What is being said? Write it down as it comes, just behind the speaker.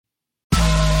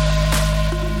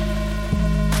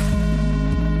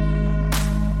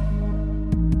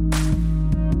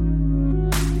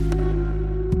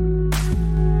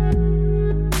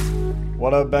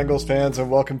What up, Bengals fans, and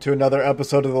welcome to another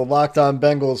episode of the Locked On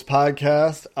Bengals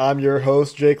podcast. I'm your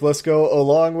host, Jake Lisco,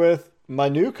 along with my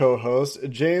new co-host,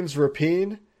 James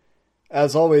Rapien.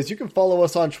 As always, you can follow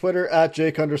us on Twitter at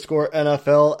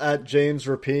Jake_NFL, at James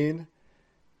Rapien.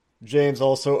 James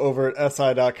also over at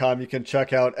SI.com. You can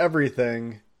check out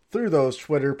everything through those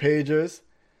Twitter pages.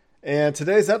 And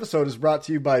today's episode is brought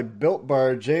to you by Built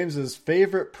Bar, James's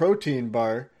favorite protein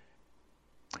bar.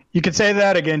 You can say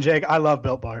that again, Jake. I love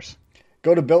Built Bars.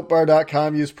 Go to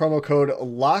BuiltBar.com, use promo code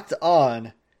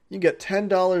LOCKEDON. You can get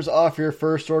 $10 off your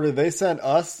first order. They sent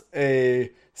us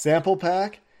a sample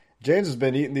pack. James has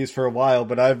been eating these for a while,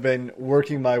 but I've been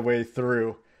working my way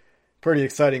through. Pretty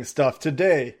exciting stuff.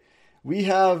 Today, we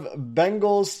have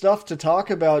Bengals stuff to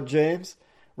talk about, James.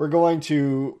 We're going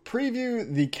to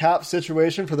preview the cap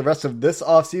situation for the rest of this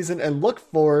offseason and look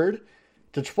forward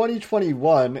to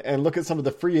 2021 and look at some of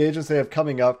the free agents they have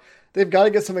coming up. They've got to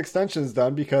get some extensions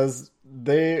done because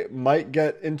they might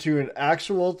get into an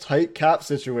actual tight cap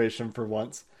situation for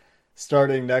once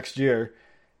starting next year.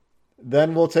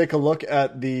 Then we'll take a look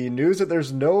at the news that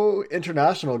there's no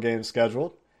international games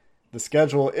scheduled. The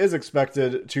schedule is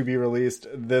expected to be released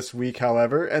this week,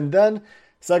 however. And then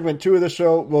segment 2 of the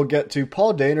show, we'll get to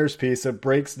Paul Dehner's piece that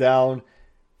breaks down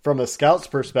from a scout's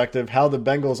perspective how the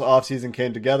Bengals offseason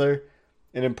came together.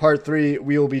 And in part 3,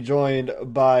 we will be joined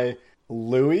by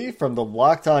Louie from the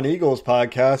Locked On Eagles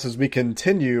podcast as we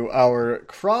continue our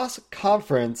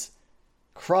cross-conference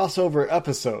crossover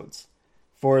episodes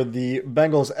for the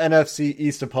Bengals NFC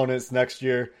East opponents next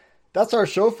year. That's our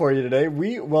show for you today.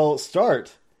 We will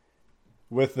start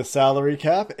with the salary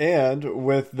cap and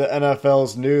with the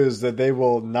NFL's news that they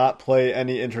will not play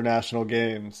any international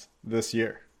games this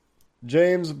year.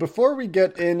 James, before we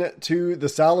get into the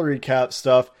salary cap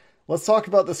stuff, let's talk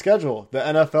about the schedule. The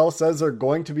NFL says they're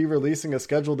going to be releasing a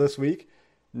schedule this week.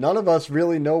 None of us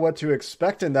really know what to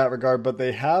expect in that regard, but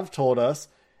they have told us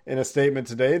in a statement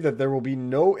today that there will be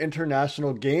no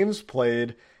international games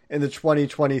played in the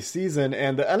 2020 season,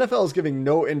 and the NFL is giving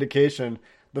no indication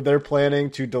that they're planning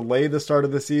to delay the start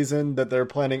of the season, that they're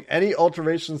planning any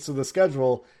alterations to the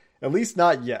schedule, at least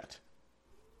not yet.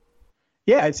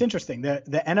 Yeah, it's interesting.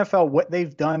 The NFL, what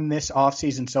they've done this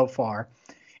offseason so far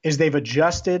is they've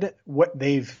adjusted what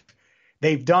they've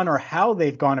done or how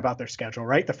they've gone about their schedule,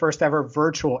 right? The first ever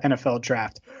virtual NFL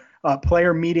draft,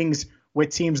 player meetings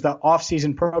with teams, the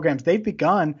offseason programs,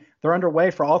 they're underway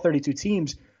for all 32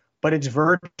 teams, but it's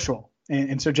virtual.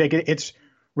 And so, Jake, it's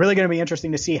really going to be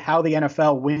interesting to see how the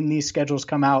NFL, when these schedules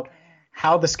come out,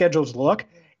 how the schedules look.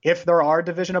 If there are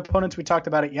division opponents, we talked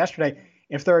about it yesterday,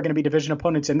 if there are going to be division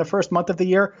opponents in the first month of the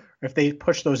year, or if they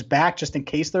push those back just in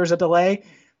case there's a delay,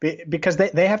 because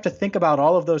they have to think about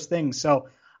all of those things. So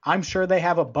I'm sure they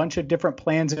have a bunch of different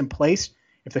plans in place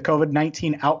if the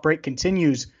COVID-19 outbreak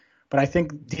continues. But I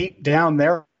think deep down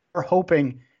they're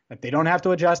hoping that they don't have to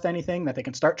adjust anything, that they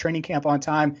can start training camp on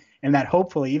time, and that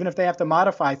hopefully, even if they have to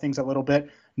modify things a little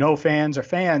bit, no fans or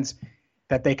fans,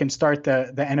 that they can start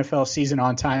the NFL season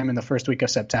on time in the first week of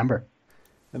September.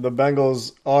 And the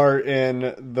Bengals are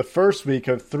in the first week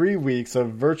of 3 weeks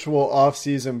of virtual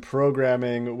offseason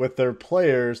programming with their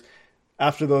players.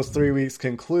 After those 3 weeks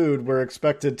conclude, we're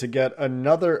expected to get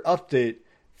another update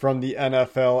from the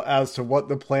NFL as to what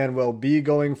the plan will be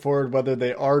going forward, whether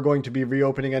they are going to be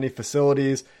reopening any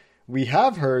facilities. We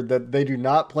have heard that they do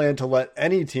not plan to let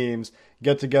any teams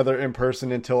get together in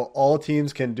person until all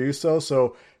teams can do so.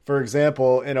 So, for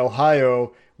example, in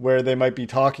Ohio, where they might be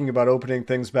talking about opening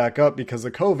things back up because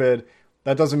of COVID,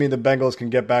 that doesn't mean the Bengals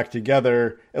can get back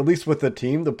together, at least with the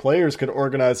team. The players could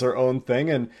organize their own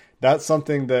thing, and that's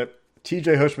something that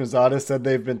TJ Houshmandzadeh said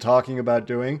they've been talking about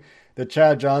doing, that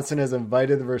Chad Johnson has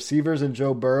invited the receivers and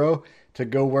Joe Burrow to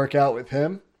go work out with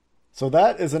him. So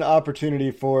that is an opportunity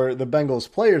for the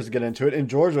Bengals players to get into it. In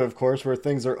Georgia, of course, where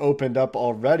things are opened up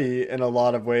already in a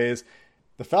lot of ways,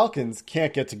 the Falcons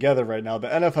can't get together right now. The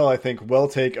NFL, I think, will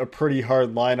take a pretty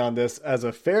hard line on this as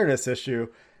a fairness issue.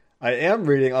 I am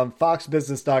reading on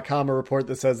FoxBusiness.com a report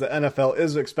that says the NFL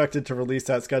is expected to release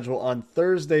that schedule on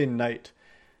Thursday night.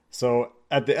 So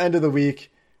at the end of the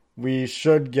week, we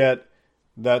should get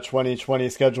that 2020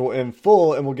 schedule in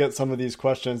full, and we'll get some of these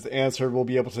questions answered. We'll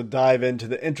be able to dive into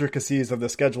the intricacies of the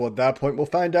schedule at that point. We'll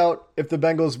find out if the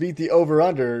Bengals beat the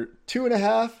over-under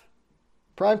 2.5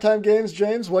 primetime games.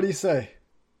 James, what do you say?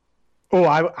 Oh,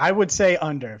 I would say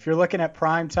under. If you're looking at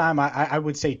primetime, I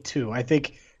would say 2. I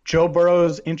think Joe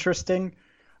Burrow's interesting,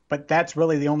 but that's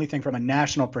really the only thing from a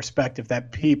national perspective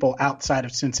that people outside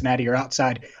of Cincinnati or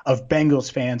outside of Bengals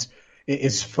fans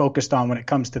is focused on when it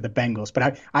comes to the Bengals.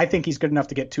 But I think he's good enough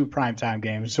to get 2 primetime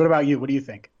games. So what about you? What do you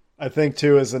think? I think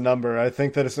 2 is the number. I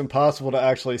think that it's impossible to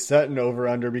actually set an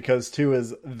over-under because 2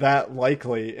 is that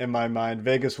likely in my mind.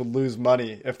 Vegas would lose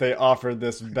money if they offered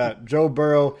this bet. Joe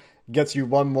Burrow gets you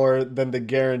one more than the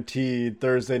guaranteed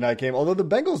Thursday night game, although the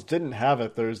Bengals didn't have a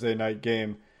Thursday night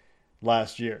game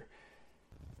last year.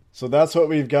 So that's what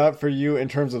we've got for you in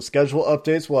terms of schedule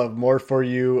updates. We'll have more for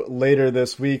you later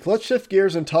this week. Let's shift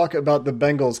gears and talk about the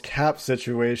Bengals cap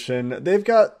situation. They've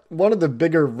got one of the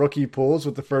bigger rookie pools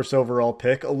with the first overall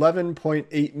pick,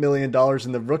 $11.8 million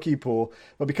in the rookie pool.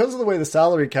 But because of the way the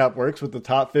salary cap works with the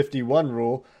top 51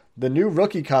 rule, the new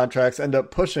rookie contracts end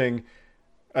up pushing,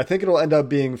 I think it'll end up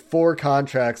being 4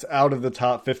 contracts out of the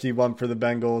top 51 for the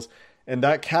Bengals. And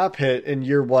that cap hit in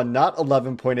year one, not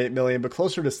 $11.8 million, but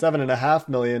closer to $7.5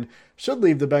 million, should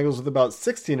leave the Bengals with about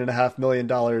 $16.5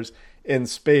 million in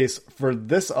space for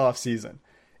this offseason.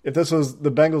 If this was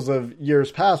the Bengals of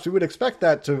years past, we would expect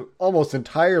that to almost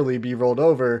entirely be rolled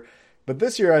over. But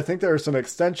this year, I think there are some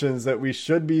extensions that we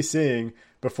should be seeing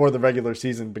before the regular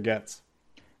season begins.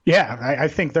 Yeah, I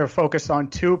think they're focused on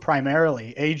 2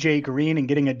 primarily. AJ Green and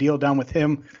getting a deal done with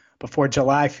him before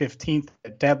July 15th,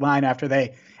 the deadline after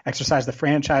they exercise the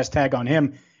franchise tag on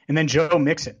him. And then Joe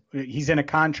Mixon. He's in a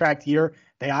contract year.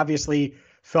 They obviously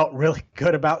felt really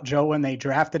good about Joe when they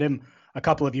drafted him a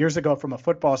couple of years ago from a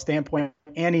football standpoint,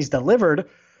 and he's delivered.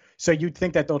 So you'd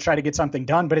think that they'll try to get something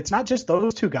done. But it's not just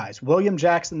those 2 guys. William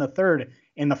Jackson III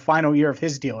in the final year of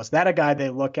his deal. Is that a guy they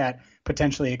look at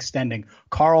potentially extending?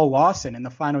 Carl Lawson in the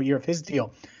final year of his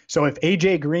deal. So if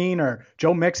AJ Green or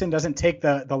Joe Mixon doesn't take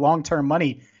the long-term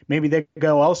money, maybe they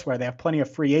go elsewhere. They have plenty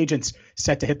of free agents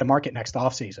set to hit the market next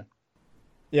offseason.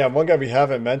 Yeah, one guy we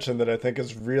haven't mentioned that I think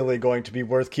is really going to be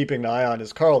worth keeping an eye on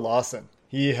is Carl Lawson.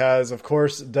 He has, of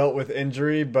course, dealt with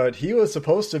injury, but he was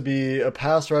supposed to be a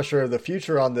pass rusher of the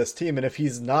future on this team. And if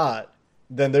he's not,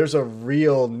 then there's a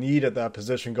real need at that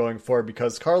position going forward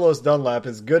because Carlos Dunlap,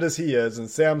 as good as he is, and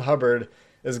Sam Hubbard,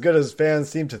 as good as fans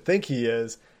seem to think he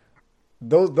is,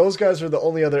 those guys are the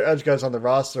only other edge guys on the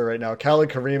roster right now. Khalid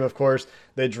Kareem, of course,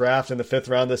 they draft in the 5th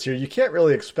round this year. You can't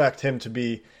really expect him to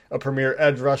be a premier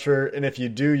edge rusher, and if you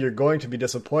do, you're going to be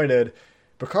disappointed.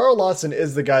 But Carl Lawson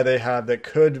is the guy they have that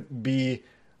could be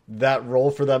that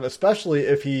role for them, especially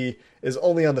if he is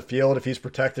only on the field, if he's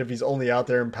protected, if he's only out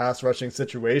there in pass rushing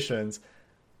situations.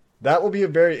 That will be a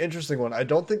very interesting one. I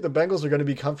don't think the Bengals are going to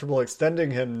be comfortable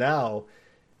extending him now,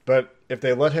 but if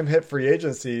they let him hit free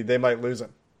agency, they might lose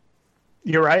him.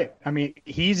 You're right. I mean,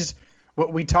 he's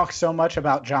what we talk so much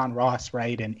about John Ross,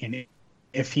 right? And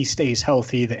if he stays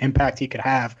healthy, the impact he could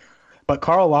have. But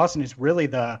Carl Lawson is really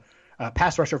the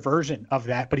pass rusher version of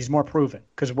that, but he's more proven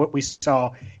because what we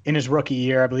saw in his rookie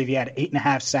year, I believe he had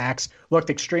 8.5 sacks, looked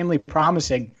extremely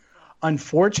promising.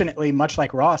 Unfortunately, much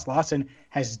like Ross, Lawson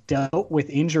has dealt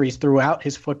with injuries throughout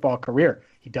his football career.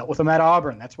 He dealt with them at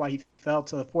Auburn. That's why he fell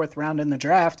to the 4th round in the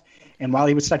draft. And while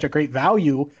he was such a great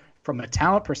value from a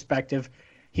talent perspective,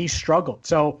 he struggled.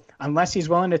 So unless he's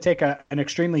willing to take an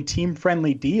extremely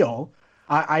team-friendly deal,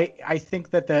 I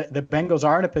think that the Bengals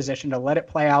are in a position to let it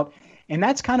play out. And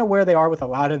that's kind of where they are with a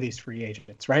lot of these free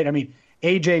agents, right? I mean,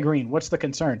 AJ Green, what's the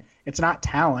concern? It's not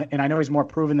talent, and I know he's more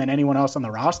proven than anyone else on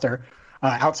the roster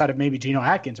outside of maybe Geno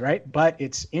Atkins, right? But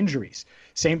it's injuries.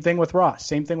 Same thing with Ross.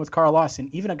 Same thing with Carl Lawson.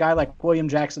 Even a guy like William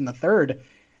Jackson III,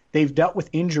 they've dealt with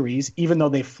injuries, even though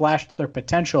they flashed their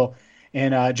potential.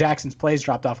 And Jackson's plays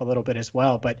dropped off a little bit as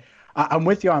well. But I'm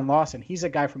with you on Lawson. He's a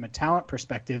guy from a talent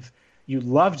perspective you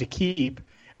love to keep,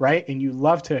 right? And you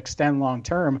love to extend long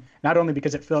term, not only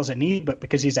because it fills a need, but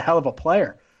because he's a hell of a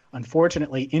player.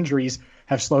 Unfortunately, injuries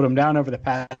have slowed him down over the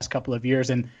past couple of years,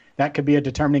 and that could be a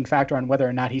determining factor on whether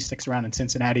or not he sticks around in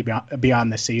Cincinnati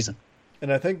beyond this season.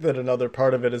 And I think that another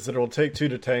part of it is that it will take 2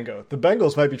 to tango. The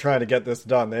Bengals might be trying to get this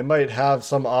done. They might have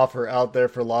some offer out there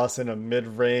for Lawson, a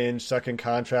mid-range second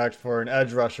contract for an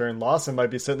edge rusher, and Lawson might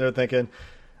be sitting there thinking,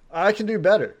 I can do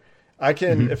better. I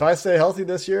can, if I stay healthy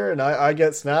this year and I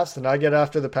get snaps and I get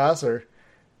after the passer,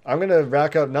 I'm going to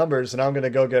rack up numbers and I'm going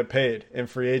to go get paid in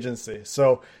free agency.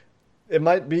 So it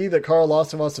might be that Carl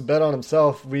Lawson wants to bet on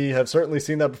himself. We have certainly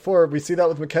seen that before. We see that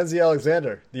with Mackenzie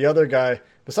Alexander, the other guy,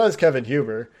 besides Kevin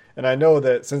Huber. And I know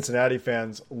that Cincinnati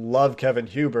fans love Kevin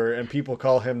Huber and people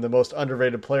call him the most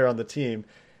underrated player on the team.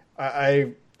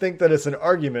 I think that it's an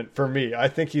argument for me. I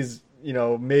think he's,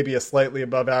 maybe a slightly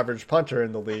above average punter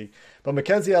in the league. But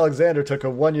Mackenzie Alexander took a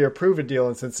 1-year prove-it deal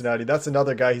in Cincinnati. That's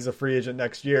another guy. He's a free agent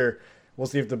next year. We'll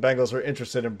see if the Bengals are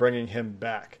interested in bringing him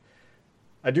back.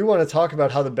 I do want to talk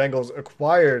about how the Bengals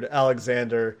acquired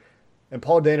Alexander, and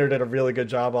Paul Dehner did a really good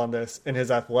job on this in his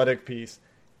athletic piece.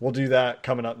 We'll do that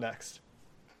coming up next.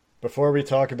 Before we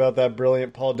talk about that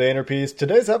brilliant Paul Dehner piece,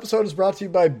 today's episode is brought to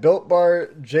you by Built Bar,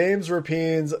 James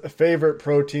Rapine's favorite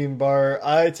protein bar.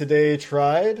 I got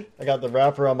the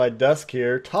wrapper on my desk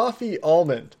here, toffee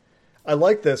almond. I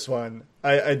like this one.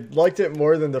 I liked it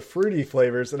more than the fruity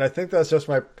flavors, and I think that's just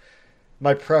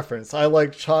my preference. I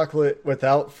like chocolate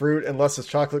without fruit unless it's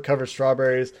chocolate covered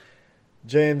strawberries.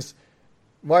 James,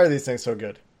 why are these things so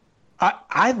good?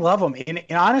 I love them. And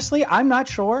honestly, I'm not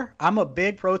sure. I'm a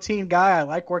big protein guy. I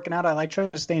like working out. I like trying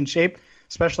to stay in shape,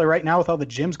 especially right now with all the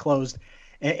gyms closed.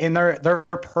 And they're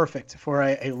perfect for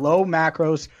a low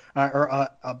macros or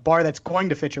a bar that's going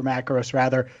to fit your macros,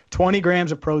 rather. 20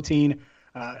 grams of protein,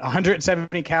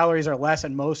 170 calories or less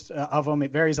in most of them. It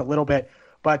varies a little bit.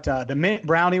 But the mint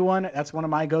brownie one, that's one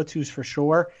of my go-tos for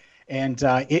sure. And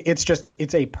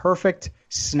it's a perfect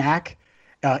snack.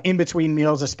 In between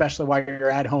meals, especially while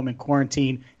you're at home in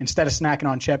quarantine, instead of snacking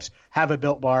on chips, have a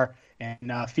Built Bar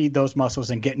and feed those muscles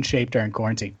and get in shape during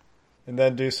quarantine. And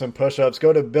then do some push-ups.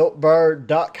 Go to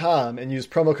BuiltBar.com and use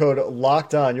promo code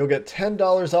LOCKEDON. You'll get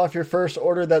 $10 off your first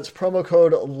order. That's promo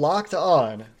code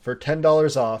LOCKEDON for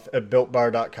 $10 off at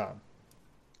BuiltBar.com.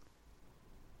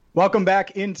 Welcome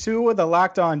back into the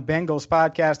Locked On Bengals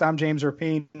podcast. I'm James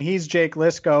Rapine. He's Jake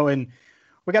Lisco, and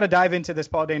we got to dive into this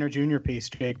Paul Dehner Jr. piece,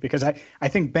 Jake, because I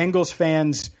think Bengals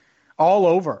fans all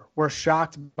over were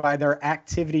shocked by their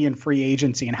activity in free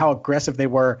agency and how aggressive they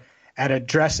were at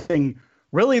addressing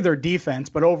really their defense,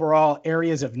 but overall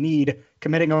areas of need,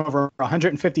 committing over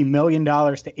 $150 million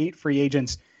to 8 free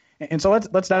agents. And so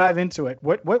let's dive into it.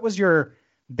 What was your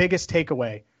biggest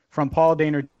takeaway from Paul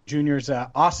Dehner Jr.'s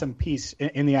awesome piece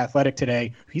in The Athletic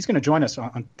today? He's going to join us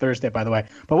on Thursday, by the way.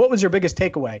 But what was your biggest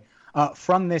takeaway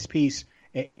from this piece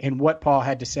and what Paul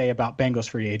had to say about Bengals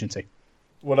free agency?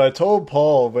 What I told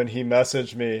Paul when he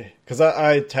messaged me, because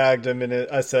I tagged him in it,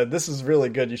 I said, this is really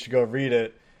good, you should go read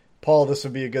it. Paul, this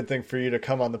would be a good thing for you to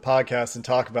come on the podcast and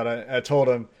talk about it. I told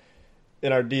him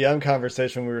in our DM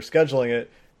conversation when we were scheduling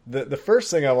it, the first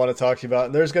thing I want to talk to you about,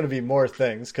 and there's going to be more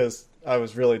things because I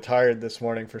was really tired this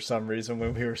morning for some reason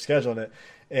when we were scheduling it.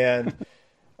 And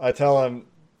I tell him,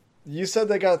 you said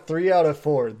they got 3 out of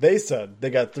 4. They said they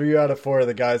got 3 out of 4 of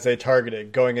the guys they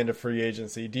targeted going into free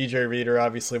agency. DJ Reader,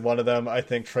 obviously one of them. I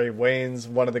think Trey Wayne's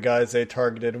one of the guys they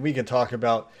targeted. And we can talk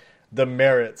about the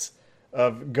merits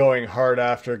of going hard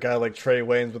after a guy like Trey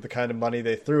Wayne's with the kind of money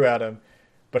they threw at him.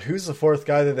 But who's the 4th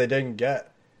guy that they didn't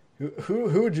get?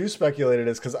 Who would you speculate it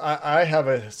is? Because I have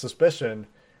a suspicion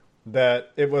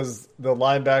that it was the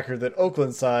linebacker that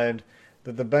Oakland signed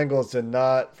that the Bengals did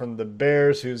not, from the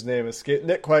Bears, whose name escaped,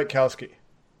 Nick Kwiatkowski.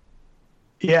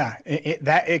 Yeah,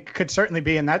 it could certainly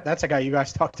be, and that's a guy you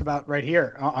guys talked about right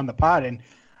here on the pod, and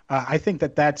I think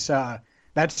that's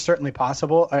certainly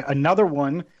possible. Another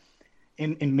one,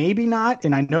 and maybe not,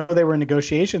 and I know they were in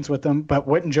negotiations with them, but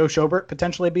wouldn't Joe Schobert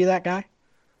potentially be that guy?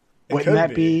 Wouldn't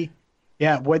that be?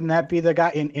 Yeah, wouldn't that be the guy?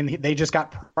 And they just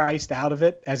got priced out of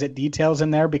it, as it details in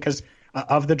there, because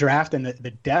of the draft and the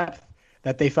depth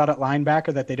that they felt at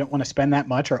linebacker, that they don't want to spend that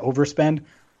much or overspend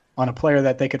on a player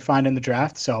that they could find in the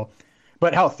draft. So,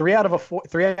 but hell, 3 out of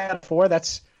 4,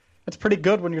 that's pretty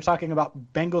good when you're talking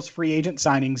about Bengals free agent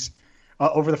signings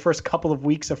over the first couple of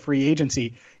weeks of free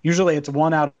agency. Usually it's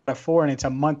 1 out of 4 and it's a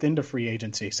month into free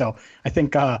agency. So I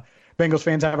think Bengals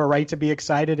fans have a right to be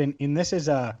excited. And this is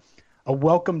a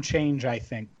welcome change, I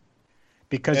think,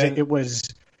 because it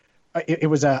was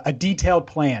a detailed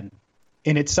plan.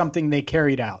 And it's something they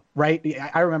carried out, right?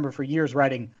 I remember for years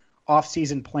writing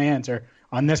off-season plans, or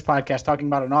on this podcast talking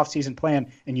about an off-season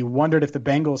plan, and you wondered if the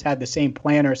Bengals had the same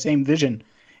plan or same vision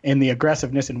and the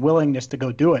aggressiveness and willingness to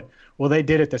go do it. Well, they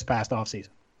did it this past offseason.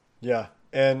 Yeah,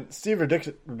 and Steve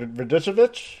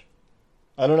Radicevich,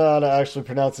 I don't know how to actually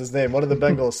pronounce his name, one of the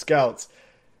Bengals scouts,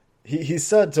 he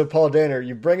said to Paul Dehner,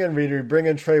 you bring in Reader, you bring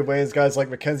in Trey Wayne's, guys like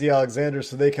Mackenzie Alexander,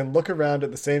 so they can look around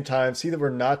at the same time, see that we're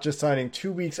not just signing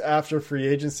 2 weeks after free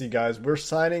agency guys. We're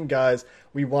signing guys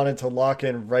we wanted to lock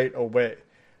in right away.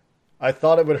 I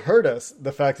thought it would hurt us,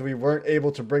 the fact that we weren't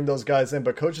able to bring those guys in,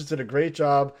 but coaches did a great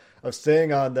job of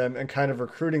staying on them and kind of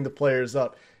recruiting the players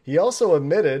up. He also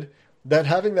admitted that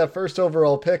having that first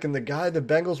overall pick and the guy the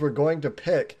Bengals were going to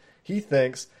pick, he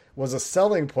thinks, was a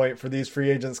selling point for these free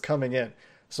agents coming in.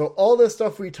 So all this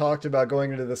stuff we talked about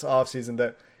going into this offseason,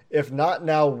 that if not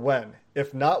now, when?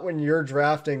 If not when you're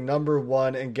drafting number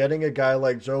 1 and getting a guy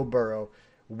like Joe Burrow,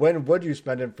 when would you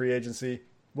spend in free agency?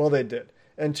 Well, they did.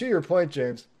 And to your point,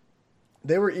 James,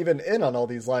 they were even in on all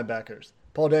these linebackers.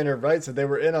 Paul Dehner writes that they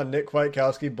were in on Nick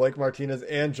Kwiatkowski, Blake Martinez,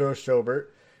 and Joe Schobert.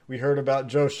 We heard about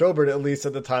Joe Schobert, at least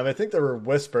at the time. I think there were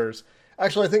whispers.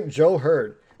 Actually, I think Joe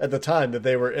heard at the time that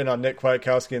they were in on Nick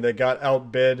Kwiatkowski and they got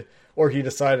outbid, or he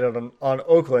decided on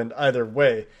Oakland. Either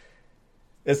way,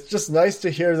 it's just nice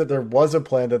to hear that there was a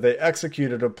plan, that they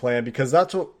executed a plan, because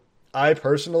that's what I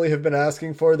personally have been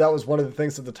asking for. That was one of the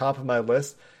things at the top of my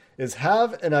list, is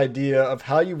have an idea of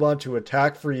how you want to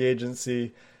attack free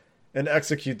agency and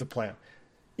execute the plan.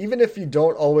 Even if you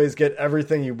don't always get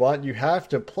everything you want, you have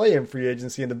to play in free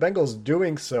agency, and the Bengals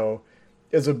doing so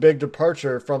is a big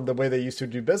departure from the way they used to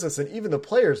do business, and even the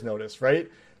players notice, right?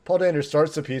 Paul Daniels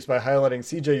starts the piece by highlighting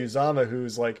CJ Uzomah,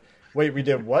 who's like, wait, we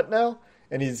did what now?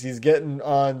 And he's getting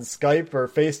on Skype or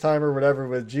FaceTime or whatever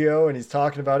with Gio, and he's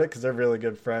talking about it because they're really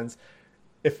good friends.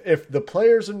 If the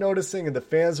players are noticing and the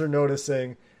fans are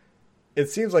noticing, it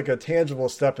seems like a tangible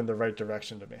step in the right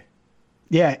direction to me.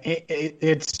 Yeah,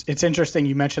 it's interesting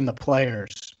you mentioned the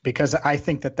players, because I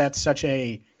think that's such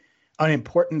an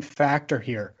important factor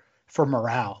here for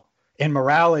morale. And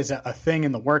morale is a thing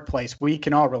in the workplace. We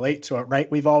can all relate to it, right?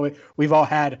 We've all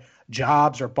had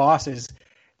jobs or bosses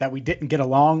that we didn't get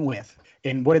along with.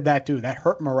 And what did that do? That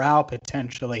hurt morale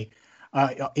potentially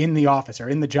in the office or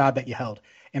in the job that you held.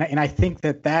 And I think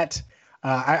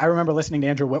I remember listening to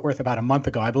Andrew Whitworth about a month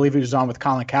ago. I believe he was on with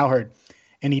Colin Cowherd,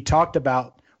 and he talked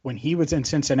about when he was in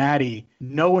Cincinnati,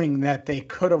 knowing that they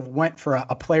could have went for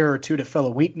a player or two to fill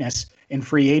a weakness in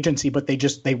free agency, but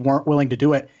they weren't willing to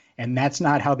do it. And that's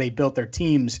not how they built their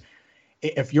teams.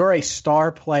 If you're a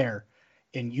star player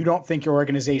and you don't think your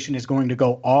organization is going to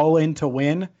go all in to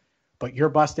win, but you're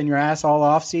busting your ass all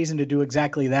offseason to do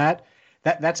exactly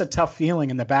that's a tough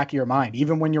feeling in the back of your mind,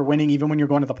 even when you're winning, even when you're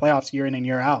going to the playoffs year in and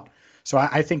year out. So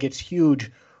I think it's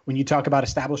huge when you talk about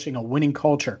establishing a winning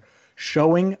culture,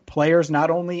 showing players not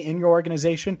only in your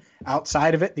organization,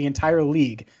 outside of it, the entire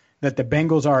league, that the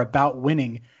Bengals are about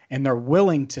winning and they're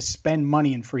willing to spend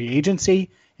money in free agency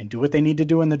and do what they need to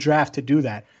do in the draft to do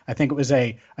that. I think it was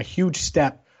a huge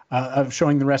step of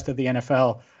showing the rest of the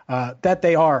NFL that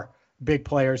they are big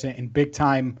players and big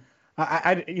time.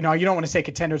 You don't want to say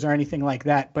contenders or anything like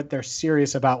that, but they're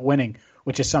serious about winning,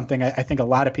 which is something I think a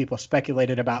lot of people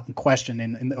speculated about and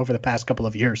questioned over the past couple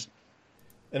of years.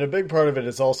 And a big part of it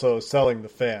is also selling the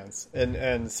fans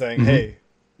and saying, hey,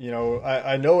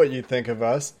 I know what you think of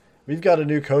us. We've got a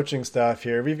new coaching staff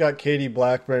here. We've got Katie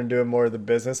Blackburn doing more of the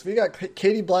business. We got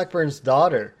Katie Blackburn's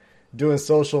daughter doing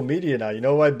social media now. You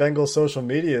know why Bengals social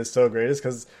media is so great? Is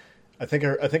because I think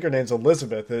her name's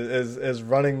Elizabeth is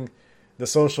running the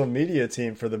social media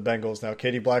team for the Bengals now.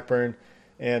 Katie Blackburn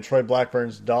and Troy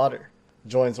Blackburn's daughter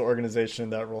joins the organization in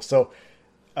that role. So,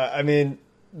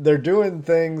 they're doing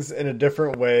things in a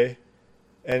different way,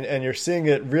 and you're seeing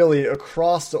it really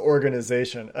across the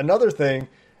organization. Another thing,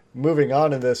 moving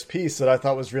on in this piece, that I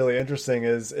thought was really interesting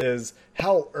is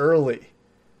how early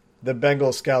the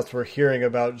Bengals scouts were hearing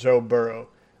about Joe Burrow.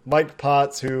 Mike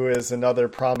Potts, who is another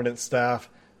prominent scout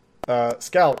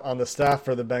on the staff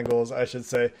for the Bengals, I should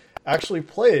say, actually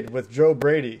played with Joe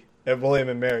Brady at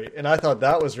William & Mary. And I thought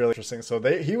that was really interesting. So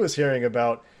he was hearing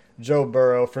about Joe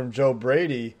Burrow from Joe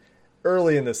Brady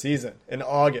early in the season, in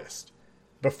August,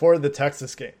 before the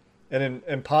Texas game.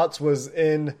 And Potts was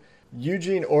in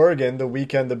Eugene, Oregon, the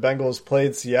weekend the Bengals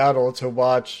played Seattle to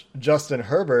watch Justin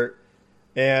Herbert.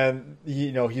 And,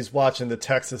 he's watching the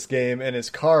Texas game in his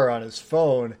car on his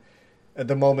phone at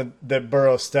the moment that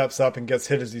Burrow steps up and gets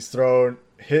hit as he's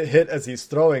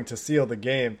throwing to seal the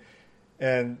game.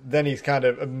 And then he's kind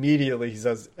of immediately, he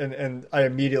says, and I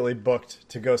immediately booked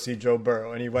to go see Joe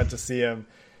Burrow. And he went to see him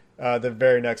the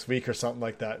very next week or something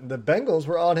like that. And the Bengals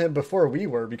were on him before we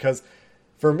were, because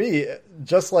for me,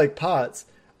 just like Potts,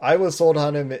 I was sold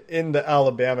on him in the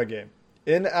Alabama game.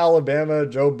 In Alabama,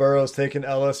 Joe Burrow's taking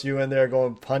LSU in there,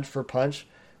 going punch for punch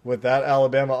with that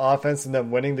Alabama offense and then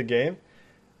winning the game.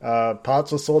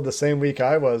 Potts was sold the same week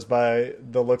I was by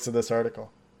the looks of this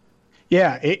article.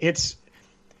 Yeah, it's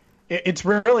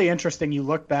really interesting. You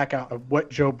look back at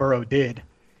what Joe Burrow did,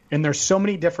 and there's so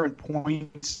many different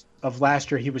points of last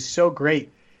year. He was so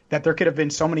great that there could have been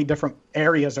so many different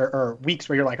areas or weeks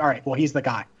where you're like, all right, well, he's the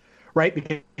guy, right?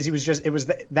 Because he was just,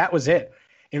 that was it.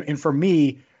 And for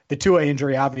me, the Tua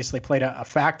injury obviously played a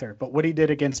factor, but what he did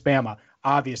against Bama,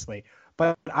 obviously.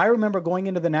 But I remember going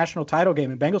into the national title game,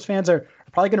 and Bengals fans are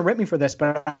probably going to rip me for this,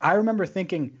 but I remember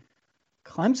thinking,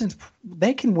 Clemson,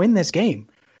 they can win this game.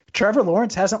 Trevor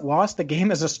Lawrence hasn't lost the game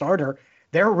as a starter.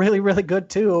 They're really, really good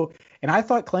too. And I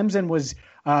thought Clemson was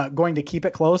going to keep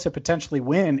it close and potentially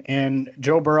win. And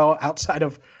Joe Burrow, outside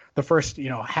of the first,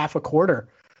 half a quarter,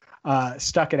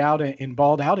 stuck it out and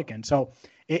balled out again. So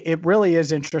it really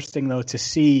is interesting, though, to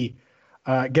see,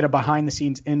 get a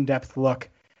behind-the-scenes in-depth look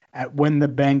at when the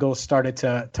Bengals started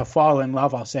to fall in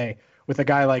love, I'll say, with a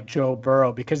guy like Joe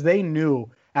Burrow, because they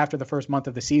knew after the first month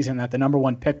of the season that the number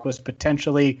one pick was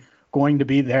potentially going to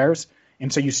be theirs.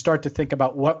 And so you start to think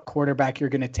about what quarterback you're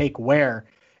going to take where.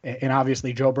 And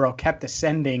obviously Joe Burrow kept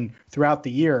ascending throughout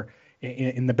the year,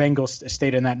 and the Bengals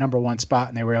stayed in that number one spot,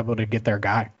 and they were able to get their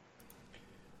guy.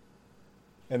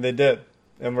 And they did.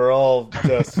 And we're all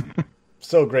just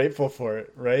so grateful for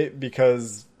it, right?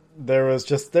 Because there's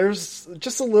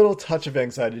just a little touch of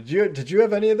anxiety. Did you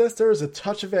have any of this? There was a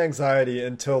touch of anxiety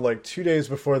until like 2 days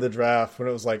before the draft when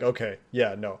it was like, okay,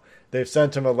 yeah, no. They've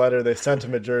sent him a letter. They sent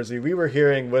him a jersey. We were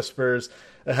hearing whispers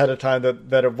ahead of time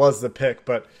that it was the pick,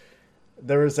 but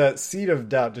there was that seed of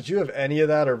doubt. Did you have any of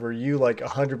that, or were you like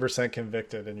 100%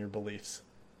 convicted in your beliefs?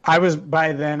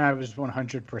 By then I was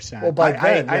 100%. Well, by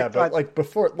then, but like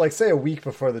before, like say a week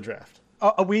before the draft.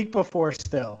 A week before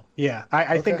still. Yeah.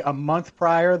 I think a month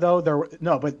prior though,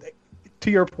 but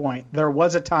to your point, there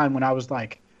was a time when I was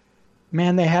like,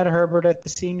 man, they had Herbert at the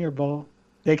Senior Bowl.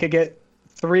 They could get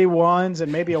 3 1s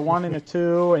and maybe a 1 and a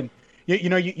 2. And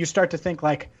you start to think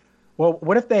like, well,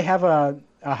 what if they have a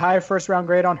high first round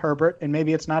grade on Herbert and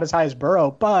maybe it's not as high as Burrow,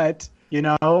 but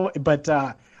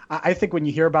I think when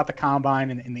you hear about the combine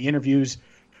and the interviews,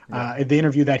 the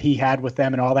interview that he had with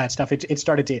them and all that stuff, it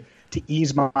started to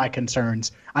ease my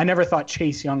concerns. I never thought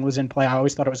Chase Young was in play. I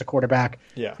always thought it was a quarterback.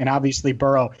 Yeah. And obviously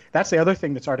Burrow. That's the other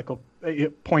thing this article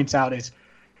points out is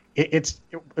it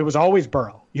was always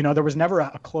Burrow. There was never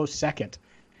a close second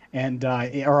and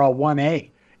or a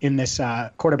 1A in this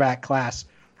quarterback class.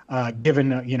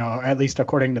 Given, at least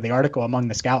according to the article, among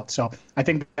the scouts. So I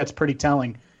think that's pretty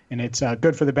telling, and it's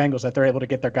good for the Bengals that they're able to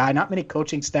get their guy. Not many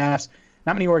coaching staffs,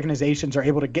 not many organizations are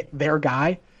able to get their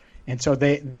guy, and so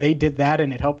they did that,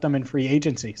 and it helped them in free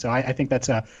agency. So I think that's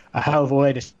a hell of a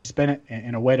way to spin it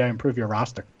and a way to improve your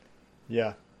roster.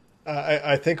 Yeah.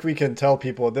 I think we can tell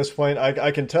people at this point,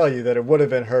 I can tell you that it would have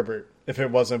been Herbert if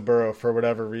it wasn't Burrow for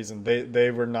whatever reason.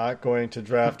 They were not going to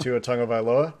draft Tua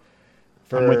Tagovailoa.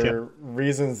 For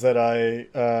reasons that I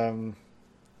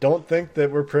don't think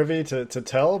that we're privy to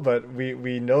tell, but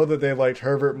we know that they liked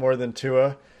Herbert more than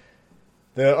Tua.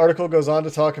 The article goes on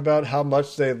to talk about how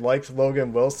much they liked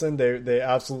Logan Wilson. They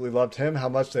absolutely loved him. How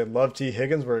much they loved T.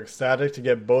 Higgins. Were ecstatic to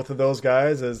get both of those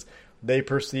guys as they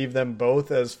perceive them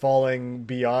both as falling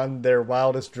beyond their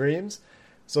wildest dreams.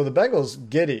 So the Bengals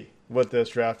giddy with this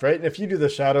draft, right? And if you do the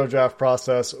shadow draft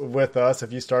process with us,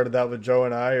 if you started that with Joe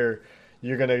and I, or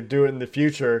you're going to do it in the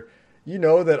future, you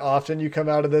know that often you come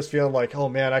out of this feeling like, oh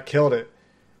man, I killed it.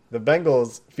 The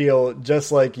Bengals feel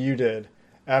just like you did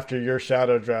after your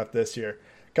shadow draft this year.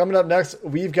 Coming up next,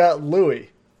 we've got Louie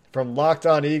from Locked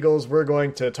On Eagles. We're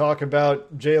going to talk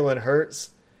about Jalen Hurts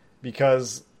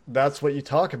because that's what you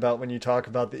talk about when you talk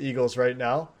about the Eagles right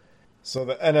now. So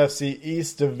the NFC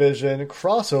East Division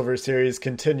crossover series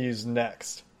continues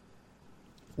next.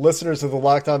 Listeners of the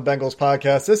Locked On Bengals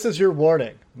podcast, this is your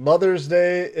warning. Mother's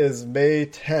Day is May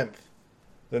 10th.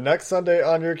 The next Sunday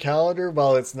on your calendar,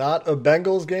 while it's not a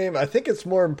Bengals game, I think it's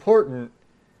more important,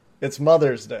 it's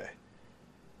Mother's Day.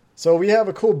 So we have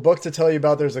a cool book to tell you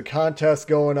about. There's a contest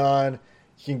going on.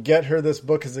 You can get her this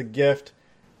book as a gift.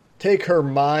 Take her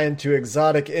mind to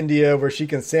exotic India where she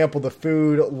can sample the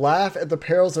food, laugh at the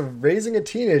perils of raising a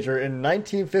teenager in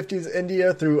 1950s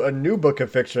India through a new book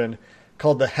of fiction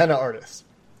called The Henna Artist.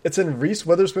 It's in Reese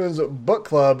Witherspoon's book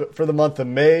club for the month of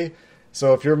May.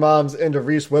 So if your mom's into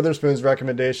Reese Witherspoon's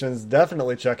recommendations,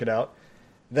 definitely check it out.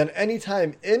 Then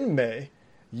anytime in May,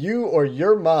 you or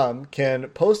your mom can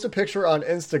post a picture on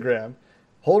Instagram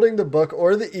holding the book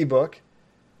or the ebook,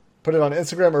 put it on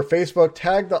Instagram or Facebook,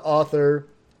 tag the author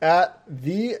at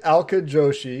the Alka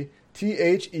Joshi,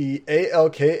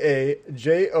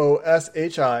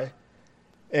 TheAlkaJoshi,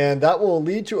 and that will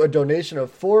lead to a donation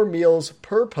of 4 meals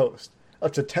per post,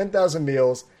 up to 10,000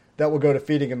 meals that will go to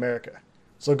Feeding America.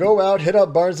 So go out, hit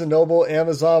up Barnes & Noble,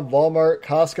 Amazon, Walmart,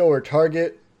 Costco, or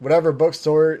Target, whatever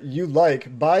bookstore you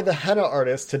like, buy The Henna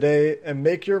Artist today and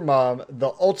make your mom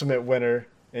the ultimate winner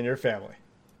in your family.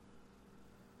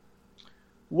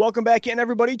 Welcome back in,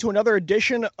 everybody, to another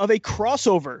edition of a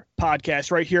crossover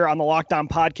podcast right here on the Locked On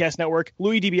Podcast Network.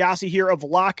 Louis DiBiase here of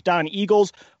Locked On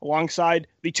Eagles, alongside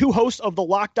the two hosts of the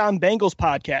Locked On Bengals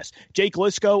podcast, Jake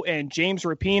Lisco and James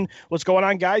Rapien. What's going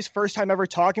on, guys? First time ever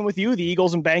talking with you. The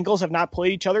Eagles and Bengals have not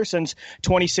played each other since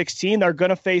 2016. They're going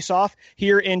to face off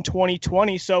here in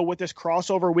 2020. So with this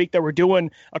crossover week that we're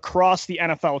doing across the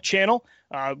NFL channel,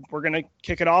 we're going to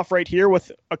kick it off right here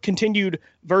with a continued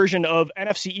version of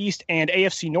NFC East and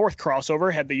AFC North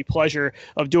crossover. Had the pleasure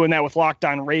of doing that with Locked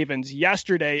On Ravens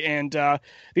yesterday. And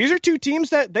these are two teams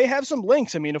that they have some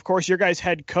links. I mean, of course, your guys'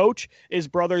 head coach is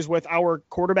brothers with our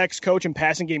quarterbacks coach and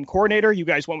passing game coordinator. You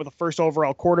guys went with the first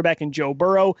overall quarterback in Joe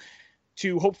Burrow.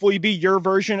 to hopefully be your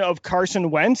version of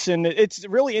Carson Wentz. And it's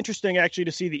really interesting actually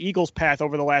to see the Eagles' path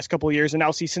over the last couple of years and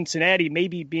now see Cincinnati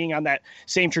maybe being on that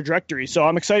same trajectory. So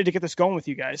I'm excited to get this going with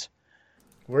you guys.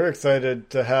 We're excited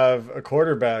to have a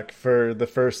quarterback for the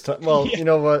first time. Well, You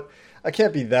know what? I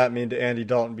can't be that mean to Andy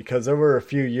Dalton because there were a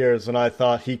few years when I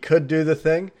thought he could do the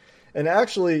thing. And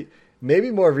actually,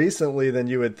 maybe more recently than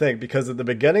you would think, because at the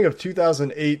beginning of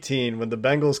 2018, when the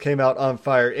Bengals came out on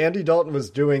fire, Andy Dalton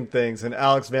was doing things in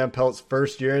Alex Van Pelt's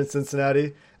first year in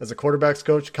Cincinnati as a quarterback's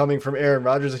coach coming from Aaron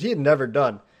Rodgers that he had never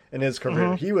done in his career.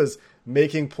 Mm-hmm. He was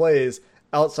making plays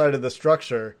outside of the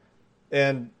structure,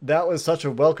 and that was such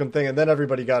a welcome thing. And then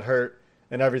everybody got hurt,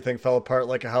 and everything fell apart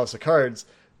like a house of cards.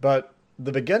 But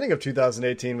the beginning of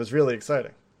 2018 was really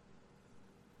exciting.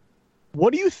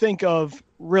 What do you think of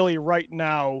really right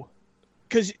now?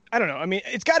 Because, I don't know, I mean,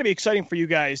 it's got to be exciting for you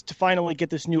guys to finally get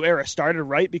this new era started,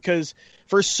 right? Because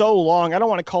for so long, I don't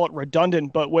want to call it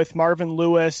redundant, but with Marvin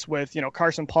Lewis, with,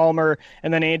 Carson Palmer,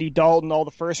 and then Andy Dalton, all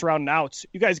the first-round outs,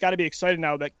 you guys got to be excited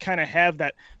now that kind of have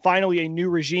that finally a new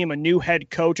regime, a new head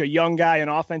coach, a young guy, an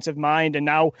offensive mind, and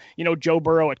now, Joe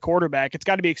Burrow at quarterback. It's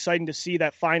got to be exciting to see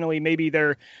that finally maybe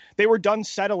they were done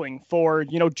settling for,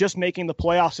 just making the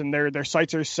playoffs, and their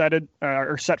sights are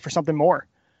set for something more.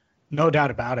 No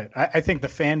doubt about it. I think the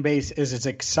fan base is as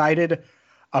excited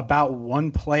about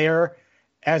one player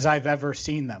as I've ever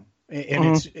seen them.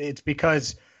 And it's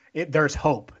because there's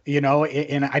hope,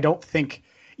 and I don't think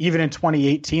even in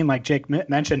 2018, like Jake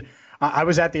mentioned, I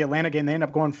was at the Atlanta game. They ended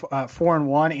up going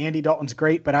 4-1. Andy Dalton's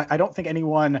great, but I don't think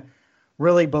anyone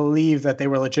really believed that they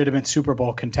were legitimate Super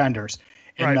Bowl contenders.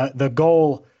 And right. the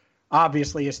goal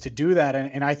obviously is to do that.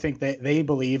 And I think that they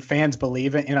believe, fans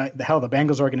believe, and the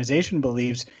Bengals organization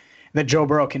believes that Joe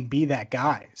Burrow can be that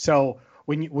guy. So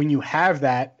when you have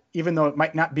that, even though it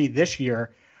might not be this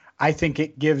year, I think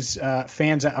it gives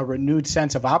fans a renewed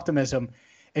sense of optimism.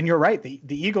 And you're right, the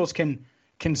Eagles can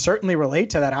certainly relate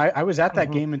to that. I was at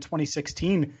that game in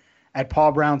 2016 at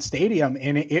Paul Brown Stadium,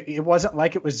 and it wasn't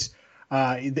like it was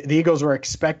the Eagles were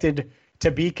expected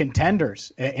to be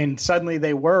contenders, and suddenly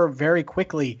they were very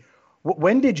quickly.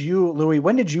 When did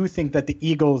you think that the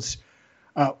Eagles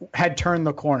had turned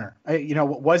the corner?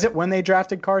 Was it when they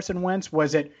drafted Carson Wentz?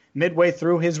 Was it midway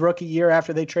through his rookie year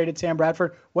after they traded Sam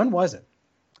Bradford? When was it?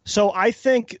 So I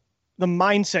think the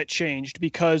mindset changed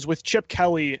because with Chip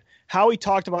Kelly, Howie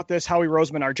talked about this, Howie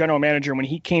Roseman, our general manager, when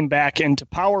he came back into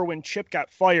power when Chip got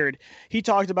fired, he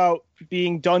talked about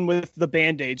being done with the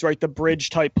Band-Aids, right, the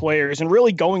bridge-type players, and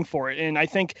really going for it. And I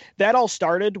think that all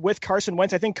started with Carson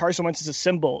Wentz. I think Carson Wentz is a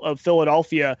symbol of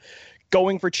Philadelphia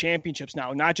going for championships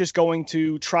now, not just going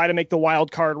to try to make the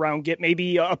wild card round, get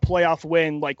maybe a playoff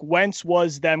win. Like Wentz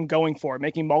was them going for it,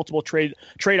 making multiple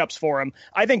trade-ups for him.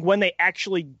 I think when they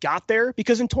actually got there,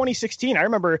 because in 2016, I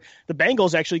remember the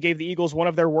Bengals actually gave the Eagles one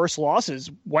of their worst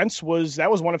losses. That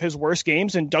was one of his worst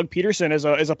games, and Doug Peterson as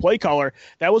a play caller,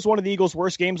 that was one of the Eagles'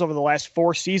 worst games over the last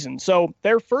 4 seasons. So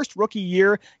their first rookie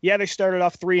year, they started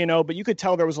off 3-0, but you could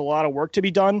tell there was a lot of work to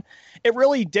be done. It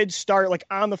really did start like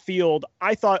on the field.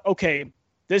 I thought, okay,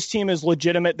 this team is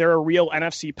legitimate. They're a real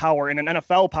NFC power and an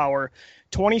NFL power.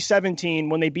 2017,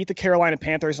 when they beat the Carolina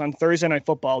Panthers on Thursday Night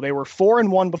Football, they were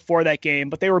 4-1 before that game,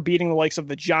 but they were beating the likes of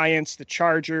the Giants, the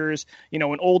Chargers, an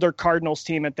older Cardinals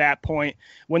team at that point.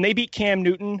 When they beat Cam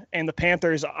Newton and the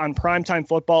Panthers on primetime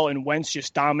football and Wentz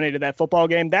just dominated that football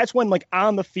game, that's when,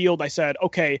 on the field, I said,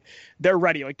 okay, they're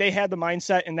ready. They had the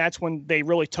mindset, and that's when they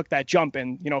really took that jump.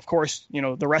 And, of course,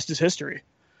 the rest is history.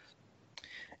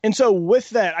 And so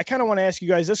with that, I kind of want to ask you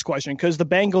guys this question, because the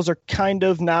Bengals are kind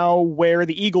of now where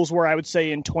the Eagles were, I would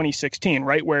say, in 2016,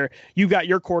 right? Where you got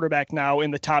your quarterback now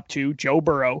in the top 2, Joe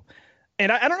Burrow.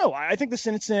 And I don't know. I think the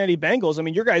Cincinnati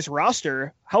Bengals, your guys'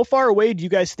 roster, how far away do you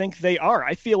guys think they are?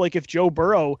 I feel like if Joe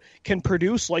Burrow can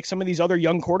produce like some of these other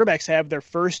young quarterbacks have their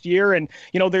first year, and,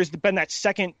 there's been that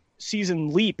second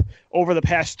season leap over the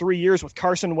past 3 years with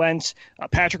Carson Wentz,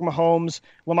 Patrick Mahomes,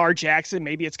 Lamar Jackson,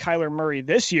 maybe it's Kyler Murray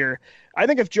this year. I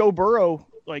think if Joe Burrow,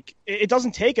 it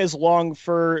doesn't take as long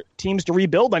for teams to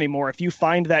rebuild anymore if you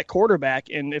find that quarterback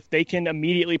and if they can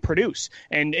immediately produce.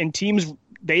 And teams,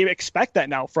 they expect that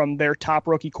now from their top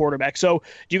rookie quarterback. So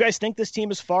do you guys think this team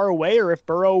is far away, or if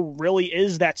Burrow really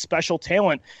is that special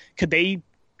talent, could they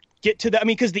get to that?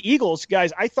 Because the Eagles,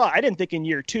 guys, I didn't think in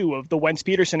year 2 of the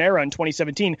Wentz-Peterson era in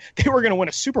 2017, they were going to win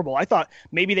a Super Bowl. I thought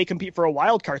maybe they compete for a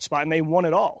wild card spot, and they won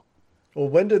it all. Well,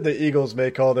 when did the Eagles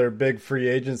make all their big free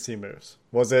agency moves?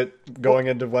 Was it going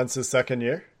into Wentz's second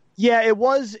year? Yeah, it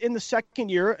was in the second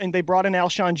year, and they brought in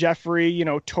Alshon Jeffrey,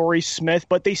 Torrey Smith,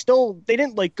 but they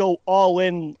didn't like go all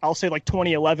in. I'll say like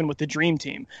 2011 with the Dream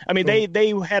Team. I mean,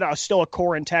 they had still a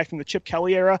core intact from the Chip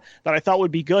Kelly era that I thought would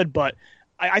be good, but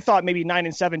I thought maybe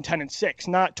 9-7, 10-6,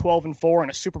 not 12-4 and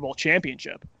a Super Bowl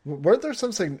championship. Weren't there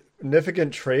some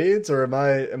significant trades, or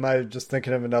am I just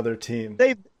thinking of another team?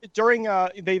 They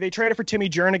traded for Timmy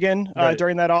Jernigan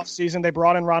during that offseason. They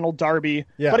brought in Ronald Darby.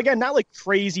 Yeah. But again, not like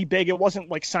crazy big. It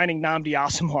wasn't like signing Nnamdi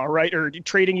Asomugha, right? Or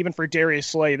trading even for Darius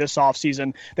Slay this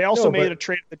offseason. They also made a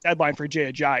trade at the deadline for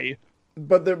Jay Ajayi.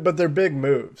 But they're big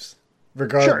moves,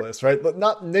 regardless, sure. Right?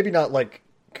 But maybe not like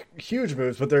huge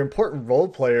moves, but they're important role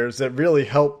players that really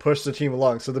help push the team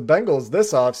along. So the Bengals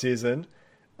this offseason,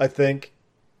 I think,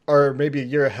 are maybe a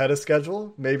year ahead of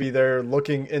schedule. Maybe they're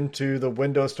looking into the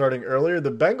window starting earlier.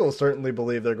 The Bengals certainly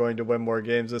believe they're going to win more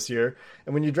games this year.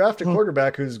 And when you draft a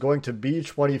quarterback who's going to be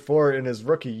 24 in his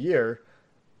rookie year,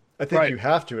 I think you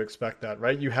have to expect that,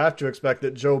 right? You have to expect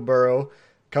that Joe Burrow,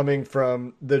 coming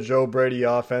from the Joe Brady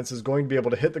offense, is going to be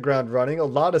able to hit the ground running. A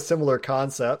lot of similar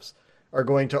concepts are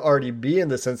going to already be in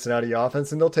the Cincinnati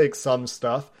offense, and they'll take some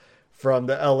stuff from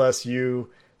the LSU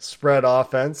spread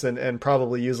offense and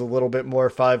probably use a little bit more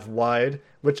 5 wide,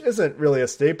 which isn't really a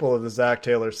staple of the Zach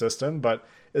Taylor system, but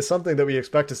is something that we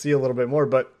expect to see a little bit more.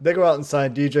 But they go out and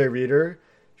sign DJ Reader,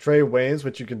 Trey Waynes,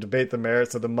 which you can debate the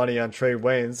merits of the money on Trey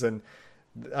Waynes, and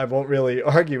I won't really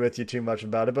argue with you too much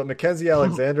about it, but Mackenzie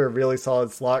Alexander, a really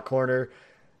solid slot corner.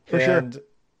 For sure.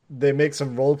 They make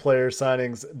some role player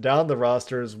signings down the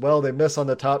roster as well. They miss on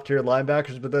the top tier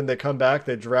linebackers, but then they come back,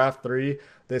 they draft 3.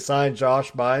 They signed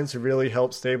Josh Bynes, who really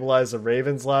helped stabilize the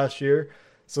Ravens last year.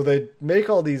 So they make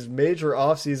all these major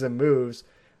offseason moves.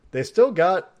 They still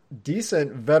got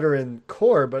decent veteran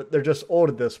core, but they're just old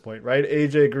at this point, right?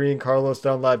 AJ Green, Carlos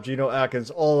Dunlap, Geno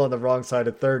Atkins, all on the wrong side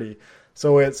of 30.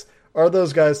 So are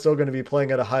those guys still going to be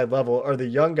playing at a high level? Are the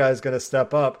young guys going to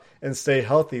step up and stay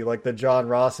healthy, like the John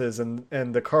Rosses and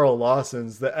the Carl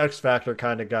Lawsons, the X Factor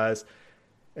kind of guys?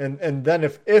 And then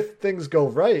if things go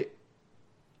right,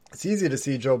 it's easy to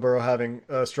see Joe Burrow having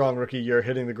a strong rookie year,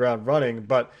 hitting the ground running.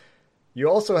 But you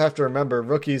also have to remember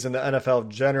rookies in the NFL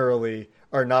generally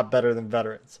are not better than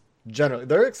veterans. Generally,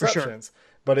 there are exceptions,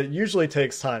 but it usually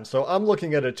takes time. So I'm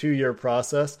looking at a 2-year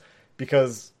process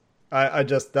because I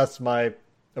just that's my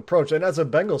approach. And as a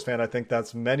Bengals fan, I think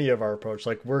that's many of our approach.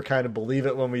 Like, we're kind of believe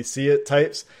it when we see it